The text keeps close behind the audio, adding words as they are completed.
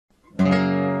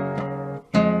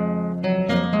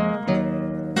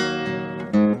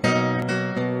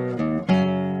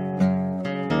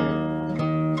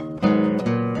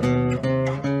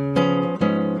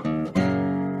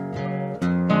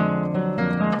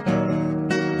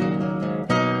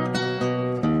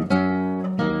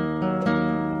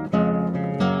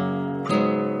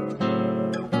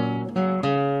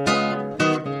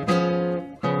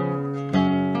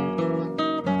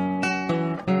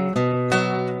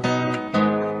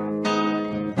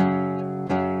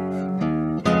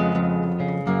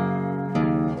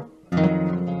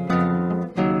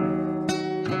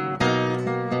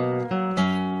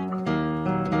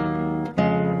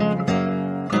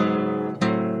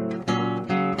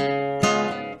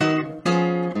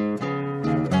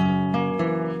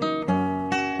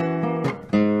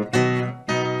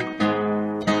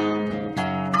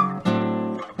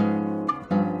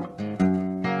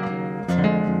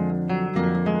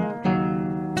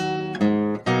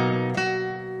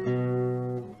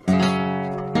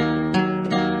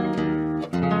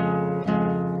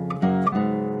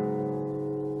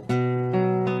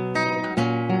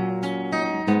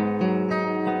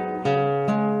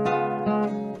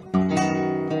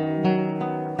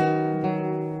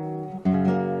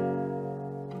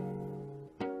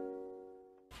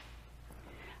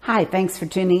Hi, thanks for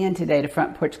tuning in today to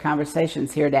Front Porch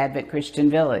Conversations here at Advent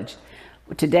Christian Village.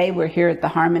 Today we're here at the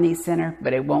Harmony Center,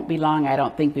 but it won't be long, I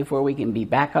don't think, before we can be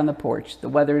back on the porch. The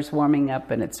weather is warming up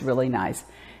and it's really nice.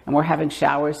 And we're having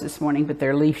showers this morning, but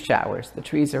they're leaf showers. The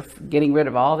trees are getting rid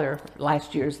of all their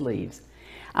last year's leaves.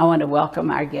 I want to welcome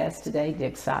our guest today,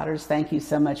 Dick Sodders. Thank you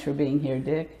so much for being here,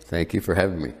 Dick. Thank you for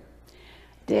having me.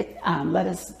 Dick,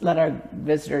 let our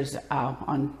visitors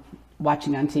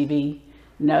watching on TV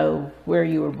know where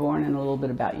you were born and a little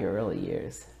bit about your early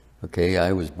years. Okay,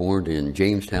 I was born in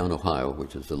Jamestown, Ohio,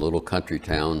 which is a little country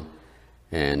town,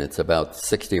 and it's about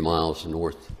 60 miles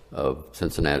north of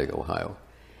Cincinnati, Ohio.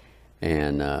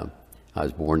 And I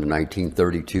was born in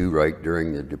 1932, right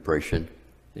during the Depression,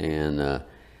 and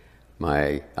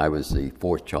I was the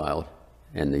fourth child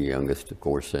and the youngest, of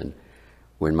course. And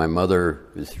when my mother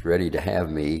was ready to have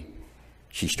me,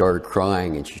 she started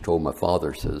crying, and she told my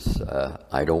father, says,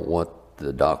 I don't want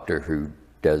the doctor who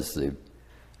does the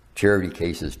charity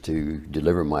cases to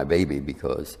deliver my baby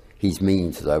because he's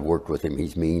mean. Says, I've worked with him,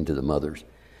 he's mean to the mothers.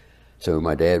 So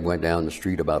my dad went down the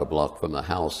street about a block from the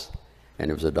house, and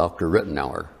it was a Dr.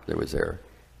 Rittenauer that was there.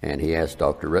 And he asked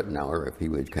Dr. Rittenauer if he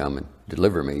would come and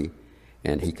deliver me,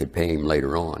 and he could pay him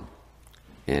later on.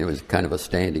 And it was kind of a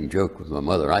standing joke with my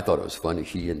mother. I thought it was funny.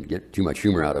 She didn't get too much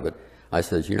humor out of it. I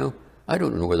says, you know, I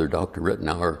don't know whether Dr.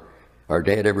 Rittenauer, our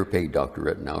dad ever paid Dr.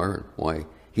 Rittenauer, and why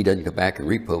he doesn't come back and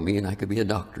repo me and I could be a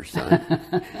doctor's son.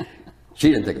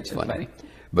 She didn't think it was funny.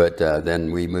 But then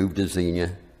we moved to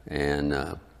Xenia, and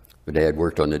my dad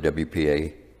worked on the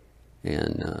WPA,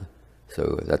 and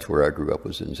so that's where I grew up,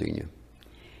 was in Xenia.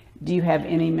 Do you have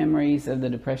any memories of the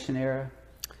Depression era?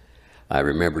 I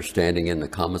remember standing in the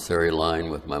commissary line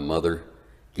with my mother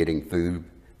getting food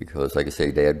because, like I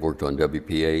say, Dad worked on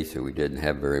WPA, so we didn't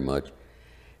have very much.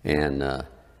 And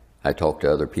I talked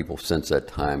to other people since that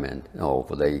time, and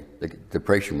the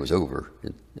Depression was over.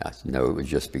 No, it was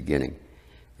just beginning.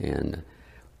 And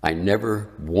I never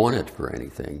wanted for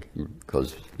anything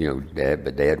because, you know,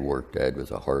 Dad worked. Dad was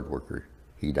a hard worker.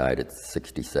 He died at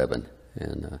 67,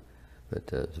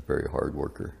 but was a very hard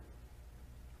worker.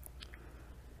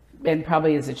 And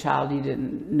probably as a child, you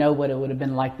didn't know what it would have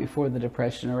been like before the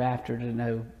Depression or after to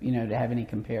know, you know, to have any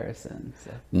comparisons. So.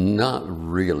 Not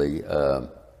really.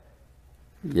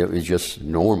 It was just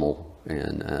normal.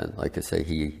 And like I say,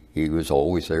 he was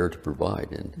always there to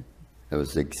provide. And that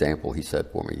was the example he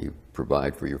set for me. You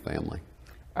provide for your family.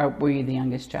 Were you the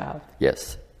youngest child?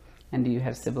 Yes. And do you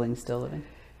have siblings still living?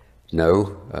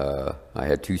 No. I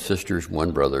had two sisters,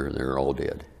 one brother, and they're all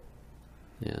dead.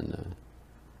 And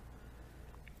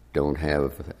don't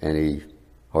have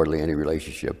hardly any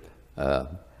relationship.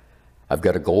 I've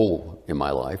got a goal in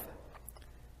my life.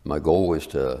 My goal is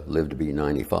to live to be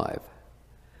 95.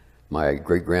 My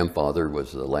great-grandfather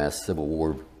was the last Civil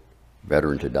War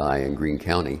veteran to die in Greene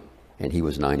County, and he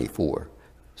was 94.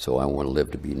 So I want to live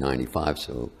to be 95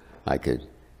 so I could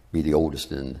be the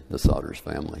oldest in the Sodders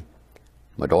family.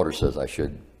 My daughter says I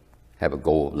should have a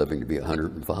goal of living to be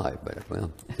 105, but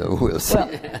well, so we'll see.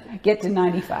 Well, get to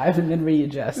 95 and then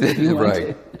readjust if you want right.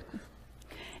 to.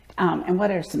 And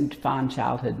what are some fond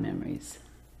childhood memories?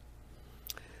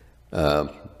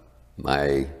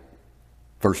 My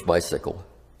first bicycle.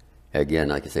 Again,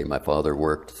 like I say, my father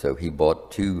worked, so he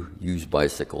bought two used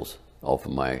bicycles off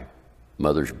of my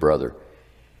mother's brother,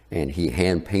 and he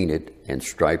hand-painted and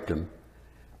striped them,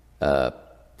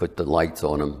 put the lights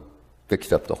on them,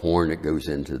 fixed up the horn that goes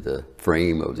into the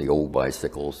frame of the old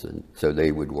bicycles, and so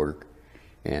they would work.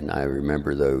 And I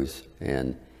remember those.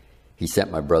 And he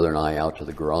sent my brother and I out to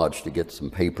the garage to get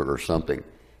some paper or something,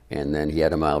 and then he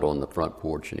had them out on the front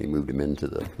porch, and he moved them into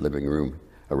the living room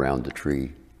around the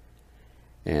tree.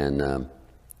 And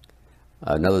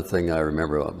another thing I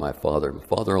remember about my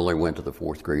father only went to the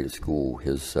 4th grade of school.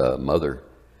 His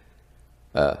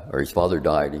his father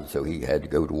died, and so he had to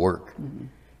go to work. Mm-hmm.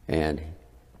 And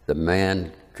the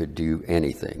man could do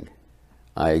anything.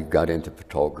 I got into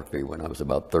photography when I was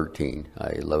about 13.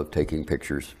 I loved taking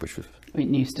pictures, which was... I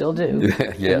mean, you still do.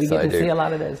 Yes, we get I to do. see a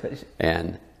lot of those pictures.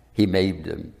 And he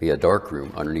made me a dark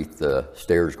room underneath the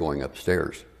stairs going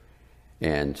upstairs.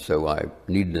 And so I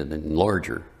needed an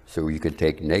enlarger so you could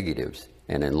take negatives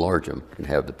and enlarge them and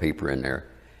have the paper in there.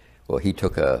 Well, he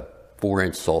took a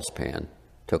 4-inch saucepan,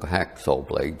 took a hacksaw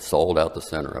blade, sawed out the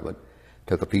center of it,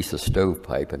 took a piece of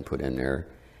stovepipe and put in there,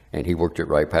 and he worked at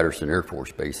Wright-Patterson Air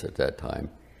Force Base at that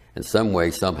time. And some way,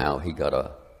 somehow, he got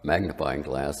a magnifying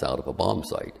glass out of a bomb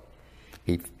site.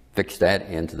 He fixed that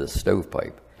into the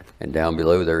stovepipe, and down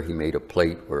below there he made a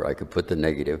plate where I could put the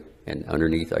negative, and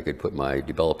underneath I could put my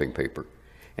developing paper,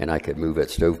 and I could move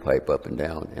that stovepipe up and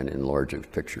down and enlarge those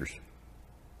pictures.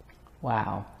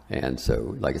 Wow. And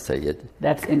so, like I say,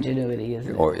 That's ingenuity,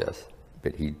 isn't it? Oh, yes.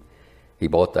 But he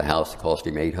bought the house. It cost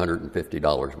him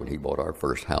 $850 when he bought our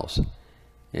first house.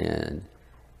 And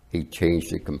he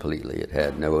changed it completely. It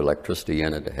had no electricity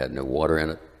in it. It had no water in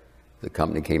it. The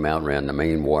company came out and ran the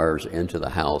main wires into the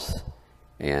house,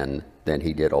 and then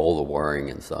he did all the wiring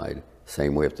inside.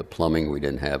 Same way with the plumbing. We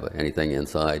didn't have anything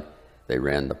inside. They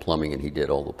ran the plumbing, and he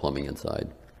did all the plumbing inside.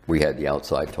 We had the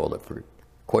outside toilet for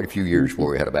quite a few years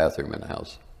before we had a bathroom in the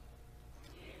house.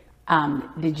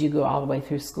 Did you go all the way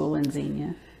through school in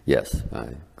Xenia? Yes, I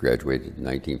graduated in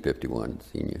 1951,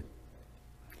 Xenia.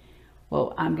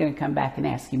 Well, I'm going to come back and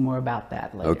ask you more about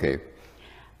that later. Okay.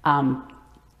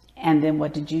 And then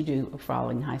what did you do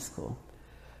following high school?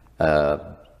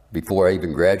 Before I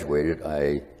even graduated,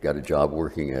 I got a job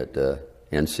working at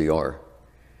NCR.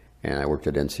 And I worked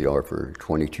at NCR for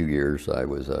 22 years. I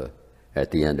was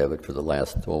at the end of it for the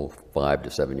last 5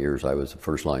 to 7 years. I was the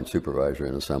first line supervisor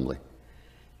in assembly.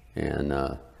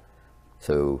 And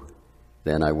so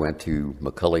then I went to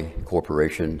McCully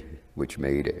Corporation, which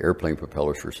made airplane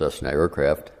propellers for Cessna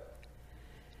aircraft.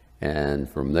 And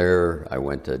from there, I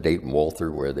went to Dayton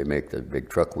Walther, where they make the big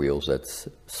truck wheels. That's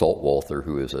Salt Walther,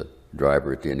 who is a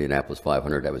driver at the Indianapolis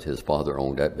 500. That was his father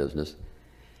owned that business.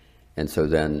 And so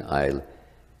then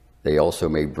they also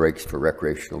made brakes for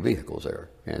recreational vehicles there.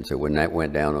 And so when that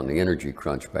went down on the energy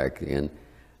crunch back then,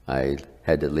 I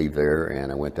had to leave there,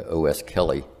 and I went to O.S.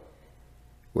 Kelly,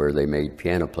 where they made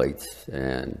piano plates.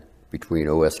 And between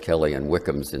O.S. Kelly and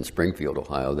Wickham's in Springfield,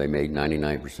 Ohio, they made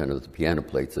 99% of the piano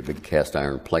plates, the big cast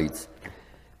iron plates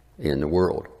in the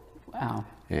world. Wow.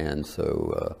 And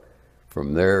so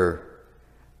from there,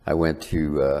 I went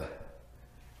to,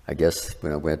 I guess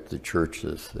when I went to church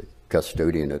as the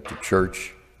custodian at the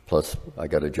church, plus I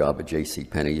got a job at J.C.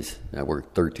 Penney's. I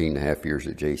worked 13 and a half years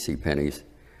at J.C. Penney's,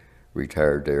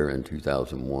 retired there in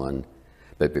 2001.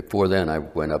 But before then, I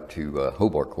went up to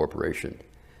Hobart Corporation.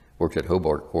 Worked at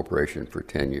Hobart Corporation for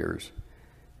 10 years.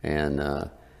 And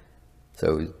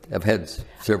so I've had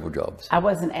several jobs. I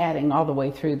wasn't adding all the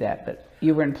way through that, but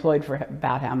you were employed for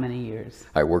about how many years?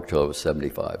 I worked till I was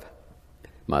 75.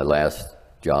 My last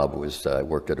job was I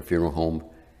worked at a funeral home,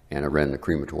 and I ran the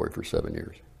crematory for 7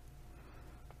 years.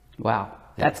 Wow,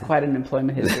 that's quite an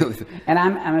employment history. And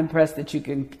I'm impressed that you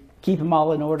can keep them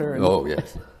all in order. Oh,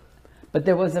 yes. But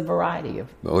there was a variety of...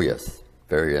 Oh, yes.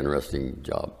 Very interesting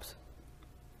jobs.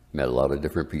 Met a lot of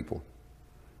different people.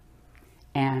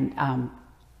 And I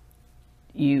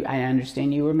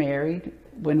understand you were married.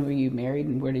 When were you married,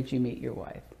 and where did you meet your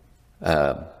wife?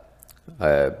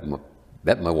 I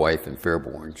met my wife in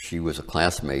Fairborn. She was a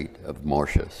classmate of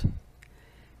Marcia's.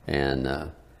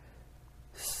 And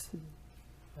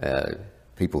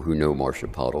people who know Marcia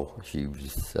Pottle, she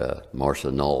was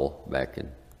Marcia Null back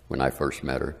when I first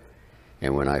met her.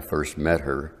 And when I first met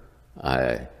her,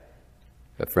 a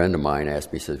friend of mine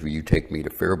asked me, says, will you take me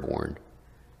to Fairborn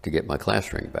to get my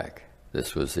class ring back?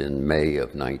 This was in May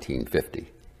of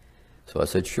 1950. So I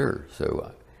said, sure.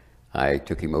 So I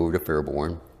took him over to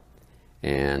Fairborn,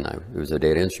 and it was a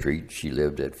dead-end street. She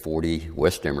lived at 40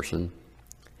 West Emerson,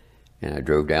 and I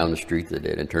drove down the street to the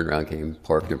dead-end, turned around, came,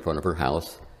 parked in front of her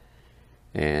house,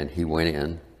 and he went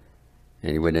in,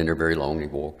 and he went in there very long. He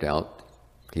walked out,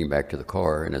 came back to the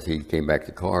car, and as he came back to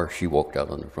the car, she walked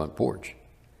out on the front porch.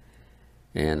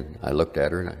 And I looked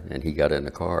at her, and he got in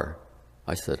the car.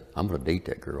 I said, I'm going to date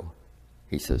that girl.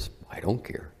 He says, I don't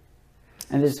care.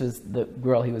 And this was the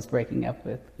girl he was breaking up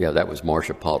with? Yeah, that was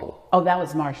Marcia Pottle. Oh, that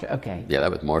was Marcia, okay. Yeah,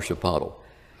 that was Marcia Pottle.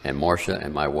 And Marcia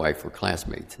and my wife were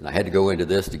classmates. And I had to go into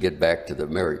this to get back to the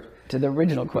marriage. To the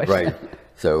original question. Right.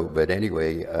 So, but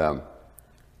anyway,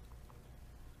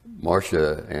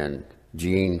 Marcia and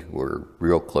Jean were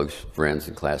real close friends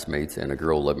and classmates, and a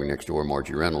girl living next door,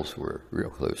 Margie Reynolds, were real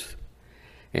close.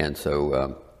 And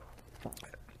so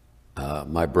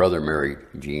my brother married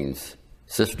Jean's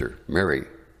sister, Mary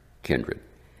Kindred,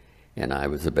 and I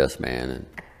was the best man, and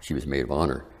she was maid of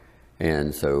honor.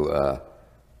 And so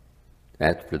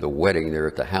after the wedding there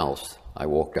at the house, I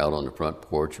walked out on the front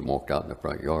porch and walked out in the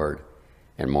front yard,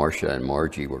 and Marcia and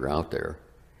Margie were out there.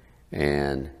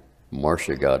 And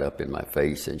Marcia got up in my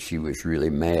face, and she was really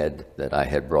mad that I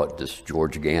had brought this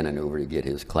George Gannon over to get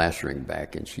his class ring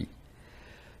back. And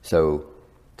so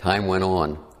time went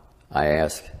on. I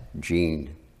asked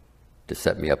Jean to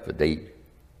set me up a date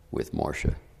with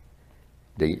Marcia.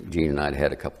 Jean and I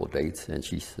had a couple of dates, and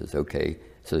she says, okay.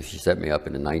 So she set me up,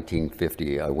 and in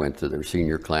 1950, I went to their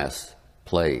senior class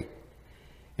play.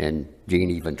 And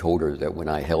Jean even told her that when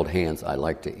I held hands, I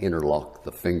liked to interlock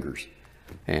the fingers.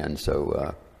 And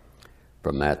so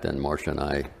from that, then Marcia and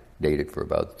I dated for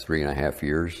about 3.5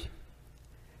 years.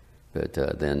 But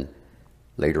then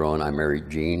later on, I married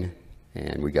Jean,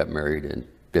 and we got married in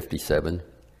 '57,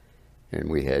 and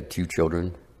we had 2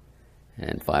 children,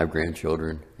 and 5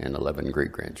 grandchildren, and 11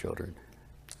 great-grandchildren.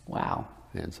 Wow.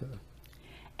 And so,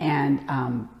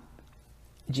 And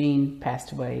Jean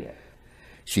passed away.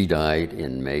 she died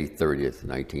in May 30th,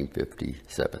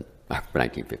 1957.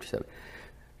 1957.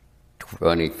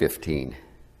 2015.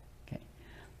 Okay.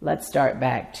 Let's start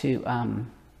back to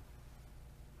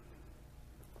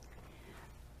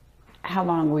how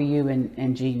long were you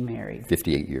and Jean married?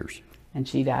 58 years. And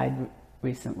she died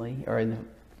recently, or in the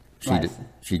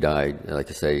She died, like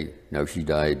I say, no, she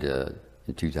died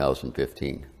in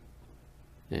 2015.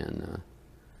 And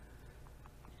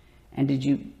did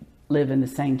you live in the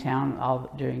same town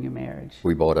all during your marriage?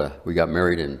 We got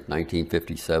married in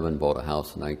 1957, bought a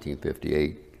house in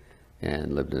 1958,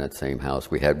 and lived in that same house.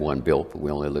 We had one built, but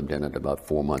we only lived in it about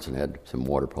 4 months and had some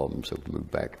water problems, so we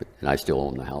moved back. And I still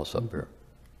own the house up there.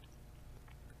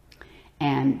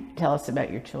 And tell us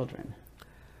about your children.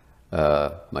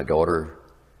 My daughter,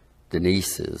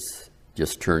 Denise, is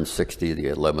just turned 60 the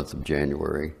 11th of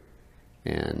January,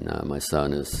 and my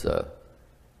son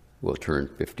will turn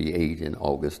 58 in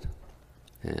August.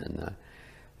 And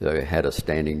I had a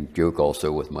standing joke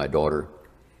also with my daughter.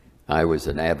 I was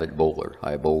an avid bowler.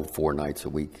 I bowled 4 nights a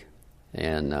week.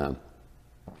 And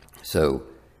so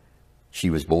she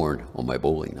was born on my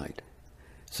bowling night.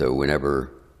 So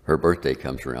whenever her birthday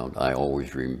comes around, I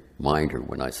always remind her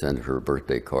when I send her a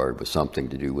birthday card with something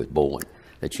to do with bowling,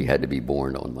 that she had to be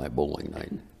born on my bowling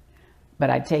night. But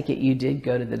I take it you did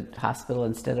go to the hospital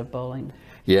instead of bowling?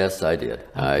 Yes, I did.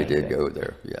 Okay, I did good. go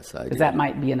there. Yes, I did. Because that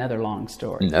might be another long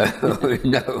story. No,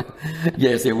 no.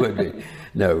 Yes, it would be.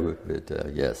 No, but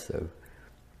yes. So.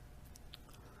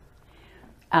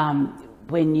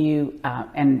 When you,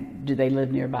 and do they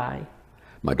live nearby?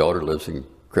 My daughter lives in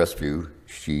Crestview.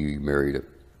 She married a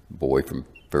boy from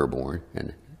Fairborn,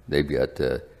 and they've got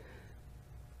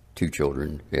 2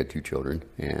 children. They had 2 children,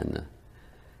 and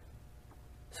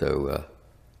so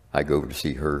I go over to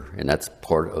see her, and that's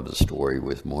part of the story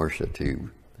with Marcia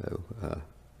too. So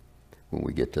when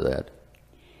we get to that.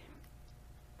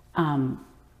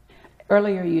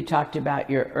 Earlier you talked about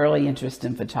your early interest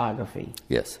in photography.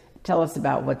 Yes. Tell us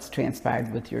about what's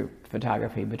transpired with your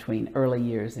photography between early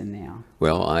years and now.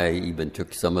 Well, I even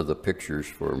took some of the pictures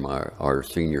for our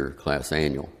senior class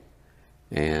annual,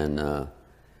 and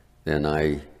then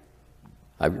I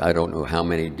don't know how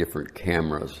many different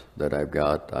cameras that I've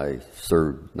got. I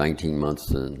served 19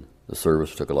 months in the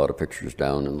service, took a lot of pictures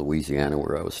down in Louisiana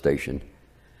where I was stationed,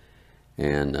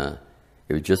 and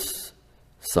it was just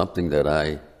something that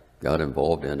I got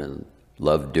involved in and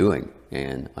loved doing.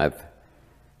 And I've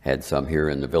had some here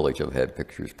in the village. I've had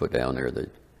pictures put down there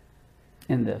that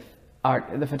In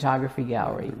the photography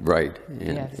gallery. right,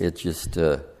 and Yes. it's just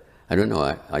I don't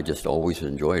know. I just always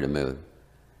enjoyed them.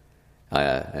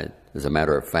 As a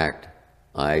matter of fact,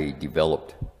 I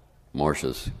developed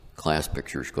Marcia's class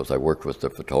pictures because I worked with the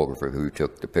photographer who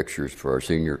took the pictures for our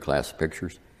senior class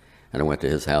pictures, and I went to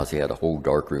his house. He had a whole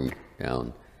darkroom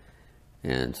down,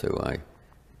 and so I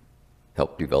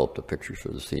helped develop the pictures for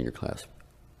the senior class.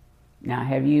 Now,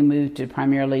 have you moved to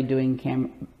primarily doing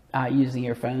using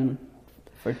your phone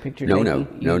for picture No,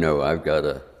 taking? no. I've got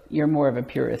a You're more of a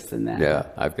purist than that. yeah.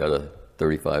 I've got a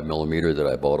 35 millimeter that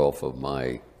I bought off of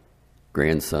my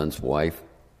grandson's wife.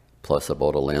 Plus, I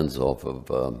bought a lens off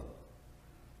of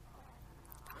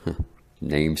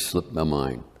name slipped my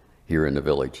mind here in the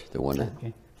village. The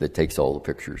one that takes all the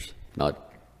pictures.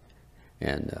 But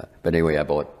anyway, I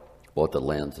bought the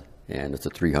lens, and it's a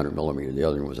 300 millimeter. The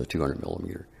other one was a 200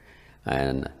 millimeter.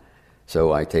 And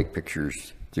so I take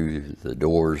pictures through the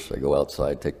doors. I go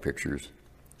outside, take pictures.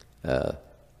 The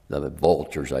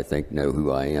vultures, I think, know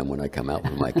who I am when I come out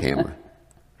with my camera.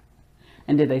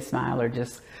 And do they smile or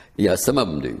just? Yeah, some of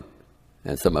them do,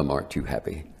 and some of them aren't too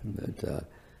happy. But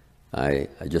I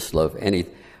just love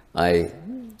I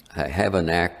have an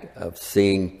act of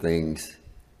seeing things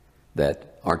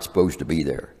that aren't supposed to be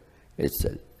there. It's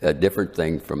a different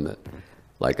thing from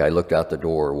like I looked out the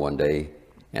door one day.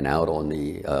 And out on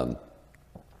the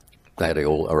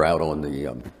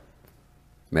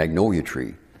magnolia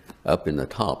tree, up in the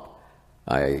top,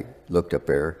 I looked up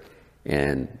there,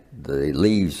 and the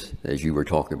leaves, as you were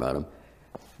talking about them,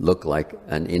 looked like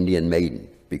an Indian maiden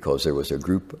because there was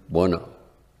one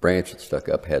branch that stuck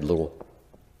up had little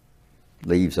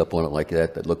leaves up on it like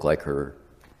that looked like her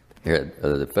head,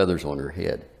 the feathers on her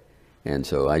head, and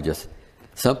so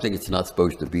something that's not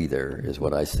supposed to be there is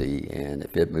what I see, and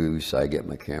if it moves, I get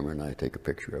my camera and I take a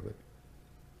picture of it.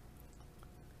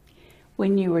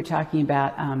 When you were talking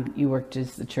about you worked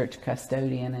as the church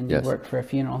custodian and you Yes. worked for a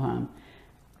funeral home,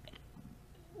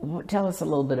 Tell us a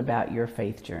little bit about your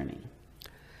faith journey.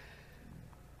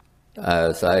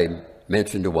 As I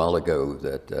mentioned a while ago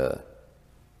that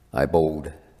I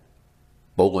bowled.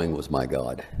 Bowling was my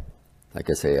God. Like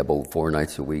I say, I bowled 4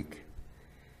 nights a week.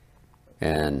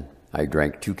 And I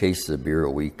drank 2 cases of beer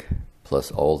a week,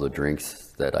 plus all the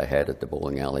drinks that I had at the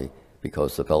bowling alley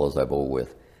because the fellows I bowled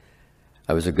with.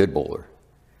 I was a good bowler.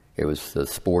 It was the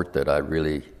sport that I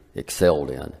really excelled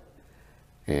in.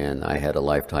 And I had a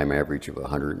lifetime average of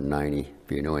 190.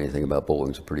 If you know anything about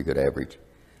bowling, it's a pretty good average.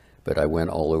 But I went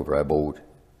all over. I bowled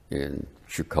in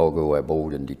Chicago, I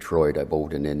bowled in Detroit, I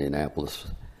bowled in Indianapolis,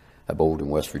 I bowled in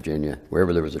West Virginia.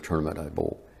 Wherever there was a tournament, I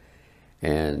bowled.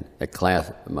 And at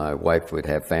class, my wife would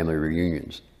have family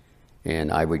reunions,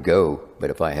 and I would go, but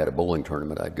if I had a bowling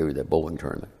tournament, I'd go to that bowling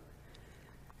tournament.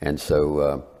 And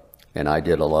so, and I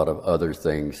did a lot of other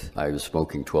things. I was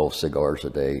smoking 12 cigars a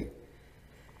day.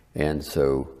 And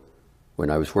so when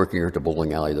I was working here at the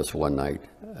bowling alley this one night,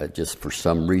 just for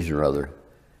some reason or other,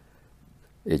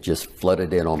 it just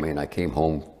flooded in on me, and I came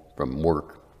home from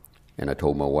work, and I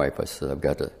told my wife, I said, I've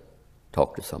got to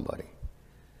talk to somebody.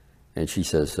 And she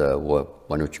says, well,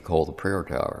 why don't you call the prayer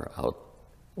tower out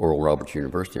Oral Roberts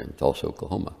University in Tulsa,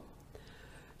 Oklahoma.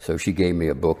 So she gave me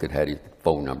a book that had his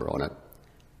phone number on it.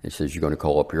 And says, you're going to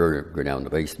call up here or go down in the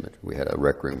basement. We had a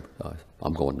rec room.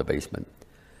 I'm going to the basement.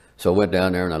 So I went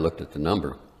down there and I looked at the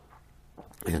number.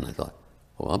 And I thought,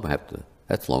 well, I'm going to have to,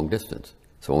 that's long distance.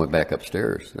 So I went back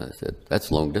upstairs and I said,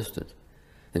 that's long distance.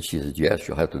 And she said, yes,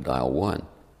 you'll have to dial 1.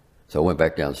 So I went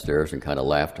back downstairs and kind of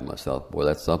laughed to myself, boy,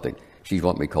 that's something. She's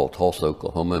wanting me to call Tulsa,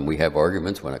 Oklahoma, and we have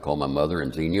arguments when I call my mother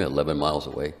in Xenia, 11 miles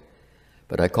away.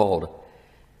 But I called,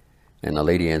 and a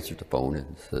lady answered the phone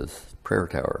and says, prayer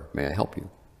tower, may I help you?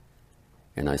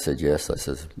 And I said, yes. I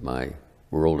says, my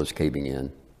world is caving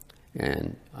in,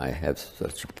 and I have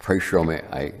such pressure on me,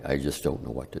 I just don't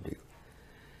know what to do.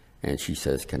 And she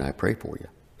says, can I pray for you?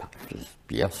 I says,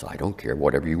 yes, I don't care.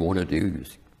 Whatever you want to do,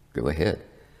 just go ahead.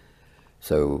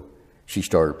 So she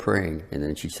started praying, and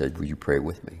then she said, will you pray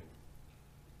with me?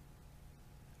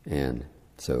 And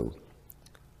so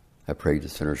I prayed the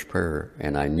sinner's prayer,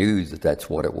 and I knew that that's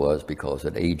what it was because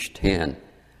at age 10,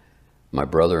 my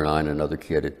brother and I and another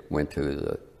kid went to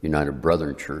the United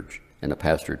Brethren Church, and the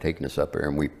pastor had taken us up there,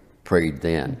 and we prayed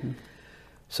then. Mm-hmm.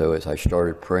 So as I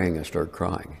started praying, I started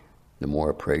crying. The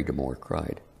more I prayed, the more I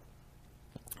cried.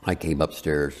 I came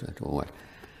upstairs, and I told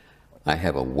I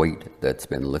have a weight that's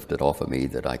been lifted off of me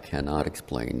that I cannot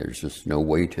explain. There's just no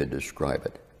way to describe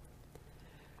it.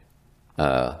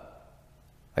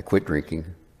 I quit drinking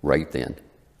right then.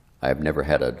 I've never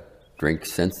had a drink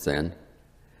since then.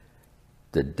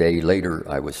 The day later,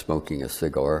 I was smoking a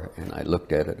cigar, and I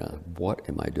looked at it, and what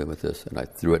am I doing with this? And I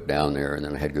threw it down there, and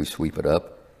then I had to go sweep it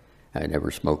up. I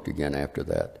never smoked again after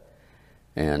that.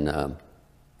 And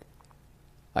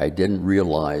I didn't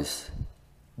realize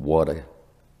what a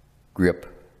grip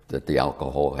that the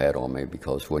alcohol had on me,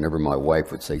 because whenever my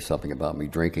wife would say something about me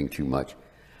drinking too much,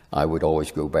 I would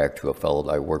always go back to a fellow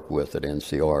that I worked with at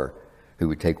NCR who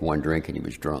would take one drink and he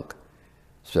was drunk.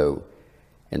 So,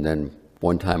 and then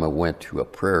one time I went to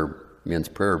a men's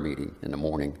prayer meeting in the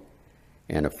morning,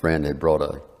 and a friend had brought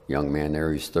a young man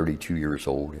there. He's 32 years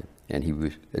old, and he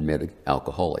was admitted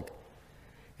alcoholic.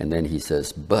 And then he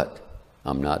says, but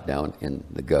I'm not down in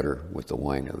the gutter with the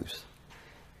winos.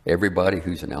 Everybody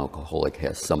who's an alcoholic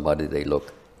has somebody they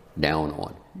look down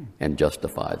on and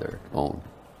justify their own.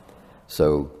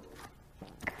 So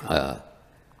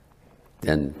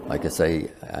then, like I say,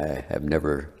 I have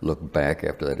never looked back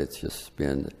after that. It's just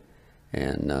been,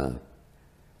 and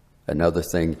another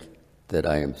thing that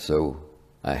I am so,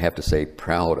 I have to say,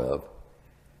 proud of,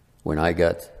 when I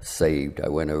got saved, I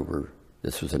went over,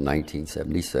 this was in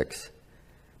 1976.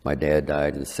 My dad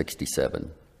died in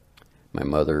 67. My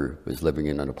mother was living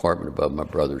in an apartment above my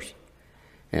brother's.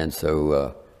 And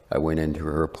so I went into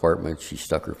her apartment. She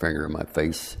stuck her finger in my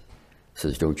face,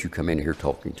 says, don't you come in here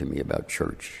talking to me about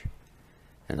church.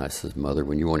 And I says, Mother,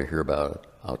 when you want to hear about it,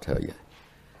 I'll tell you.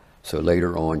 So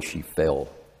later on, she fell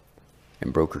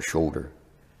and broke her shoulder.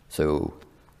 So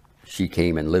she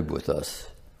came and lived with us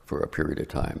for a period of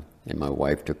time. And my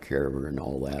wife took care of her and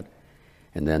all that.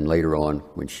 And then later on,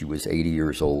 when she was 80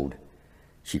 years old,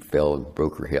 she fell and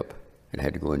broke her hip and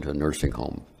had to go into a nursing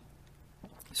home.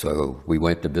 So we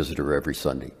went to visit her every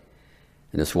Sunday.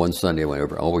 And this one Sunday I went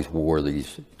over, I always wore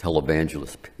these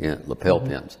televangelist lapel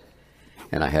pins.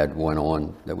 And I had one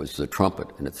on that was a trumpet,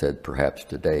 and it said, perhaps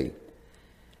today.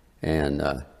 And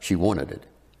she wanted it.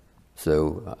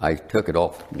 So I took it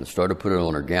off and started putting it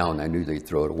on her gown. I knew they'd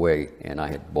throw it away, and I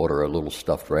had bought her a little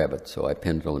stuffed rabbit, so I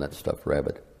pinned it on that stuffed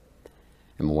rabbit.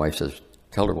 And my wife says,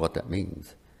 tell her what that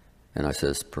means. And I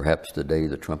says, perhaps the day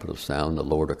the trumpet will sound, the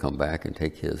Lord will come back and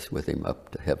take his with him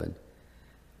up to heaven.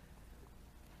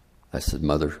 I said,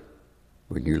 Mother,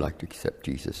 would you like to accept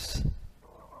Jesus?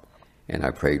 And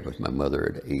I prayed with my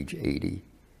mother at age 80,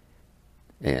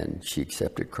 and she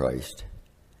accepted Christ.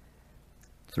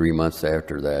 3 months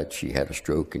after that, she had a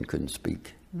stroke and couldn't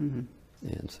speak. Mm-hmm.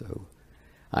 And so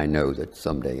I know that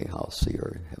someday I'll see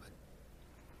her in heaven.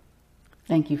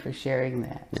 Thank you for sharing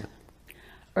that. Yeah.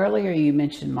 Earlier you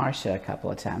mentioned Marcia a couple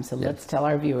of times, so let's tell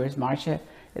our viewers,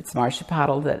 it's Marcia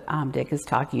Pottle that Dick is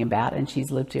talking about, and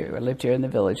she's lived here in the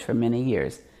village for many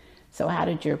years. So how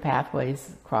did your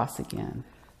pathways cross again?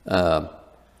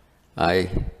 I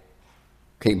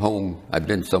came home, I'd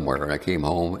been somewhere, and I came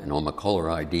home, and on my caller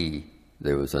ID,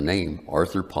 there was a name,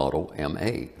 Arthur Pottle,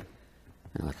 M.A.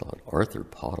 And I thought, Arthur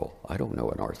Pottle? I don't know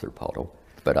an Arthur Pottle.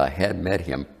 But I had met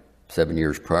him 7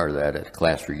 years prior to that at a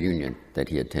class reunion that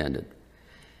he attended.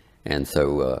 And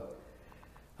so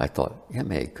I thought,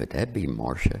 M.A., could that be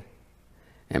Marcia?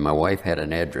 And my wife had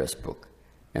an address book,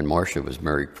 and Marcia was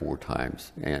married 4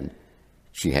 times, and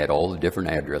she had all the different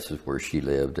addresses where she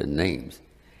lived and names.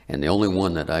 And the only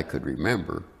one that I could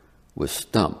remember was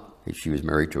Stump. She was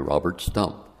married to Robert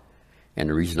Stump. And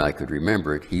the reason I could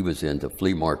remember it, he was into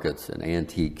flea markets and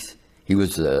antiques. He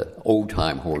was an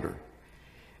old-time hoarder.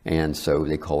 And so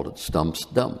they called it Stump's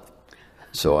Dump.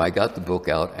 So I got the book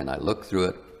out, and I looked through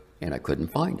it, and I couldn't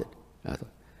find it.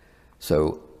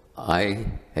 So I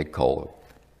had called.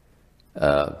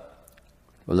 Well,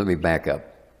 let me back up.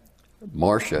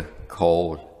 Marcia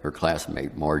called her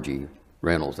classmate, Margie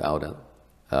Reynolds, out in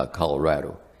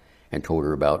Colorado, and told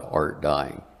her about Art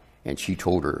dying. And she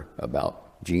told her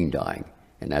about Jean dying,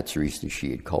 and that's the reason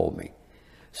she had called me.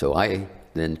 So I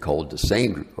then called the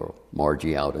same girl,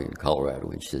 Margie, out in Colorado,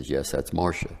 and she says, yes, that's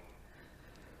Marcia.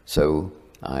 So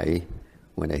I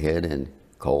went ahead and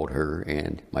called her,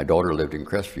 and my daughter lived in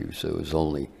Crestview, so it was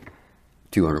only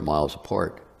 200 miles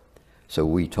apart. So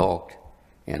we talked,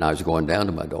 and I was going down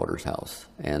to my daughter's house,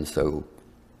 and so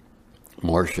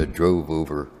Marcia drove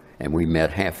over, and we met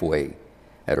halfway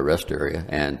at a rest area,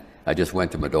 and I just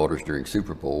went to my daughter's during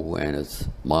Super Bowl, and it's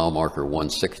mile marker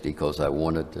 160 because I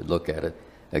wanted to look at it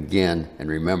again and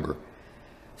remember.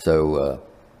 So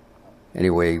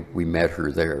anyway, we met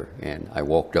her there, and I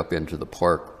walked up into the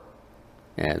park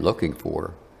and looking for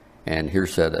her, and here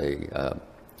sat a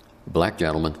black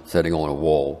gentleman sitting on a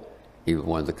wall. He was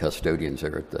one of the custodians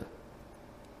there at the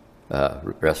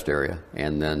rest area,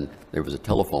 and then there was a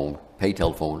telephone, pay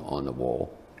telephone on the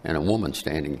wall, and a woman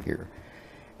standing here.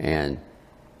 And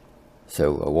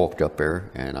so I walked up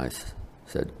there, and I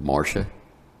said, Marcia,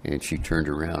 and she turned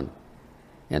around.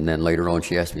 And then later on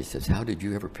she asked me, she says, how did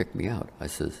you ever pick me out? I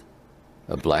says,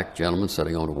 a black gentleman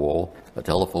sitting on a wall, a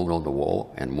telephone on the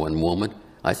wall, and one woman.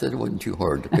 I said it wasn't too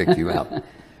hard to pick you out.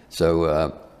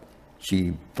 So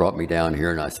she brought me down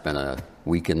here, and I spent a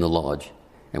week in the lodge,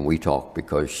 and we talked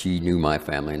because she knew my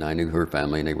family, and I knew her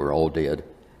family, and they were all dead.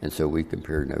 And so we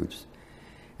compared notes.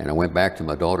 And I went back to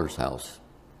my daughter's house,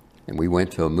 and we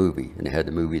went to a movie, and they had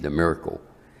the movie The Miracle.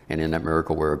 And in that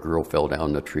miracle where a girl fell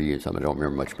down the tree and something, I don't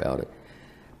remember much about it.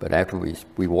 But after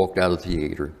we walked out of the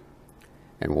theater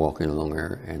and walking along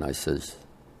there, and I says,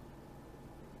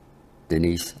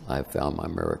 Denise, I found my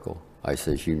miracle. I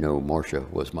says, you know, Marcia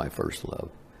was my first love.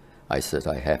 I said,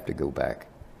 I have to go back.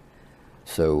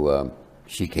 So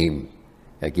she came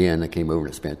again. I came over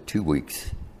and spent 2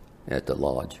 weeks at the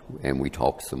lodge, and we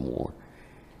talked some more.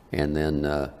 And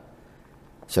then,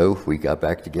 so we got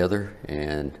back together,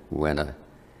 and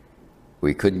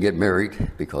we couldn't get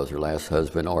married because her last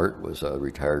husband, Art, was a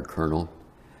retired colonel.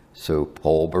 So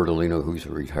Paul Bertolino, who's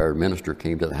a retired minister,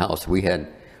 came to the house.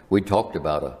 We talked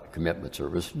about a commitment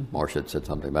service. Marcia had said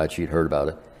something about it. She'd heard about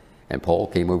it. And Paul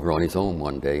came over on his own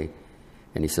one day,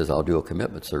 and he says, I'll do a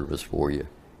commitment service for you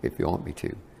if you want me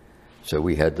to. So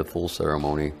we had the full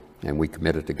ceremony, and we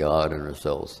committed to God and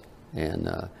ourselves.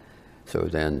 And so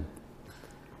then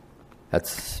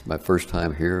that's my first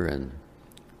time here, and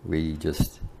we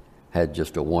just had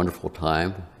just a wonderful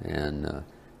time, and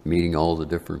meeting all the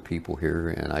different people here,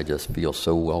 and I just feel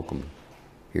so welcome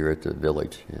here at the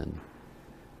village.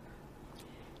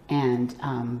 And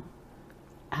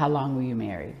how long were you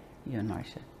married, you and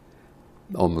Marcia?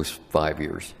 Almost 5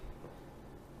 years.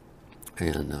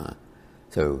 And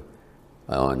so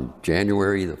on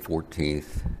January the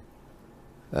 14th,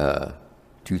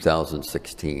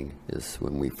 2016 is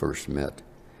when we first met.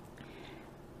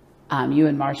 You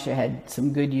and Marcia had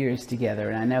some good years together,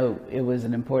 and I know it was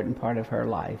an important part of her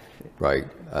life. Right.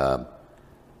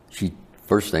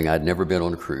 First thing, I'd never been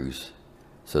on a cruise.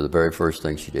 So the very first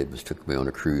thing she did was took me on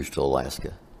a cruise to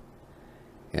Alaska.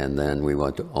 And then we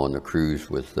went on the cruise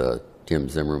with Tim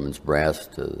Zimmerman's brass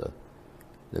to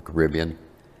the Caribbean.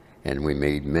 And we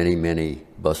made many, many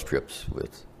bus trips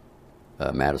with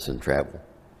Madison Travel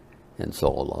and saw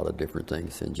a lot of different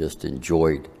things and just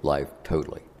enjoyed life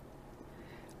totally.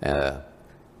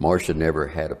 Marcia never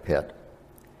had a pet.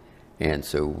 And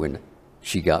so when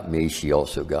she got me, she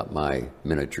also got my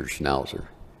miniature schnauzer.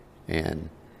 And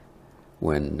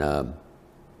when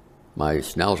my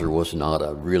schnauzer was not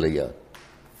really a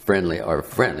friendly,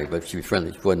 but she was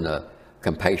friendly. She wasn't a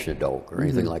compassionate dog or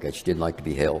anything like that. She didn't like to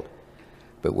be held.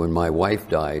 But when my wife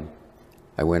died,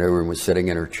 I went over and was sitting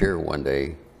in her chair one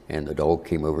day, and the dog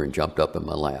came over and jumped up in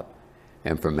my lap.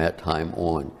 And from that time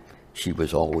on, she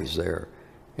was always there.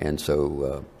 And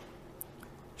so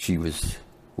she was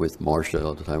with Marcia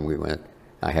all the time we went.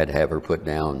 I had to have her put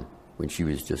down when she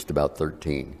was just about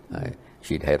 13.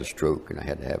 She'd had a stroke, and I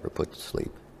had to have her put to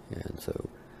sleep. And so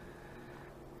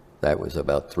that was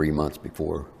about 3 months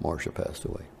before Marcia passed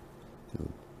away.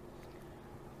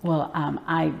 Well,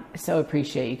 I so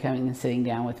appreciate you coming and sitting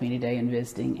down with me today and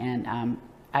visiting, and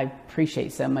I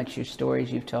appreciate so much your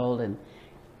stories you've told, and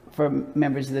for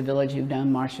members of the village who've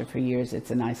known Marcia for years,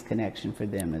 it's a nice connection for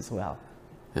them as well.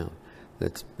 Yeah,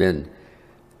 it's been,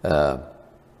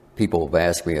 people have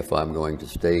asked me if I'm going to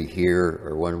stay here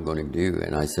or what I'm going to do,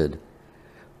 and I said,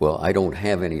 well, I don't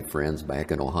have any friends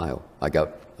back in Ohio. I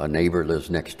got a neighbor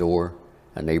lives next door,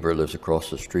 a neighbor lives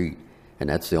across the street, and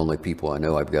that's the only people I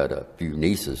know. I've got a few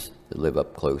nieces that live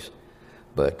up close.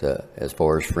 But as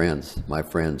far as friends, my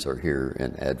friends are here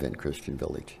in Advent Christian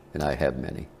Village, and I have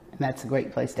many. And that's a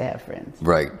great place to have friends.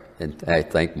 Right, and I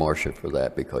thank Marcia for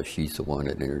that because she's the one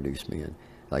that introduced me. And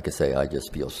like I say, I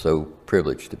just feel so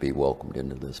privileged to be welcomed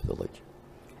into this village.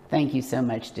 Thank you so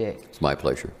much, Dick. It's my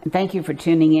pleasure. And thank you for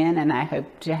tuning in, and I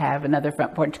hope to have another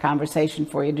Front Porch Conversation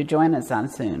for you to join us on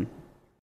soon.